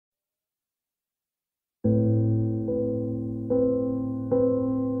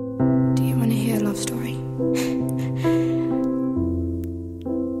story.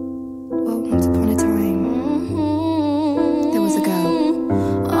 Well, once upon a time, there was a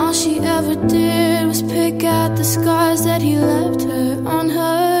girl. All she ever did was pick out the scars that he left her on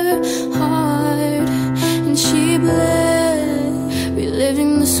her heart, and she bled,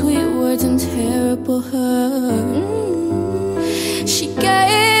 reliving the sweet words and terrible hurt. She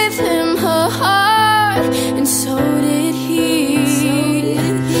gave him her heart, and so did he.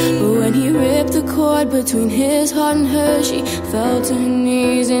 But when he ripped the cord between his heart and hers, she fell to her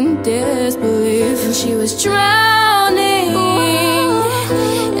knees in disbelief, and she was drowning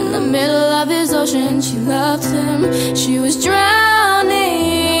in the middle of his ocean. She loved him, she was drowning.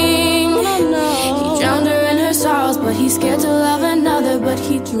 He drowned her in her sorrows, but he's scared to love another, but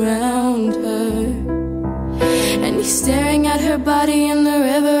he drowned her. And he's staring at her body in the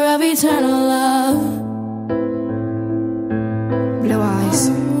river of eternal love. Blue eyes,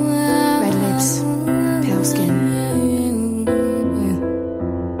 red lips, pale skin.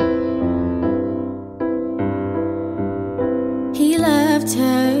 He left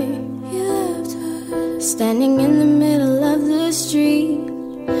her, standing in the middle of the street.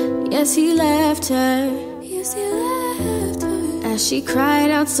 Yes, he left her, as she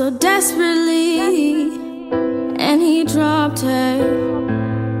cried out so desperately. And he dropped her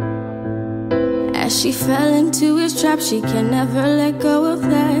as she fell into his trap. She can never let go of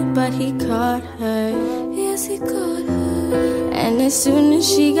that, but he caught her. Yes, he caught her. And as soon as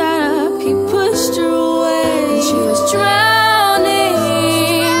she got up, he pushed her away. And she was drowning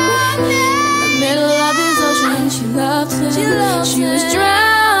in the middle of his ocean. She loved him, she was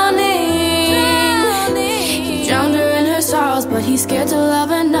drowning. He drowned her in her sorrows, but he's scared to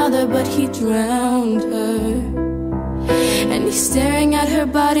love another, but he drowned her. And he's staring at her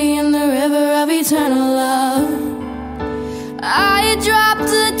body in the river of eternal love. I dropped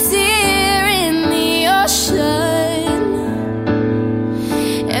a tear in the ocean,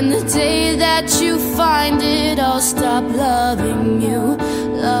 and the day that you find it, I'll stop loving you,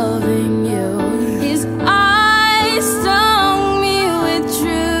 loving you. His eyes stung me with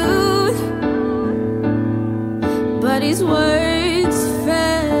truth, but his words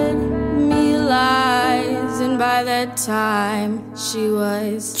fed me lies. And by that time, she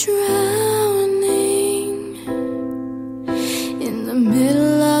was drowning in the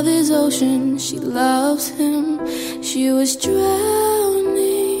middle of his ocean. She loves him, she was drowning.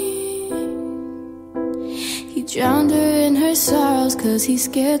 He drowned her in her sorrows, 'cause he's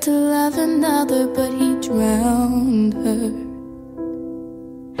scared to love another, but he drowned her.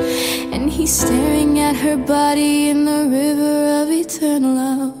 And he's staring at her body in the river of eternal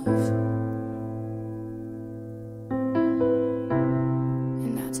love.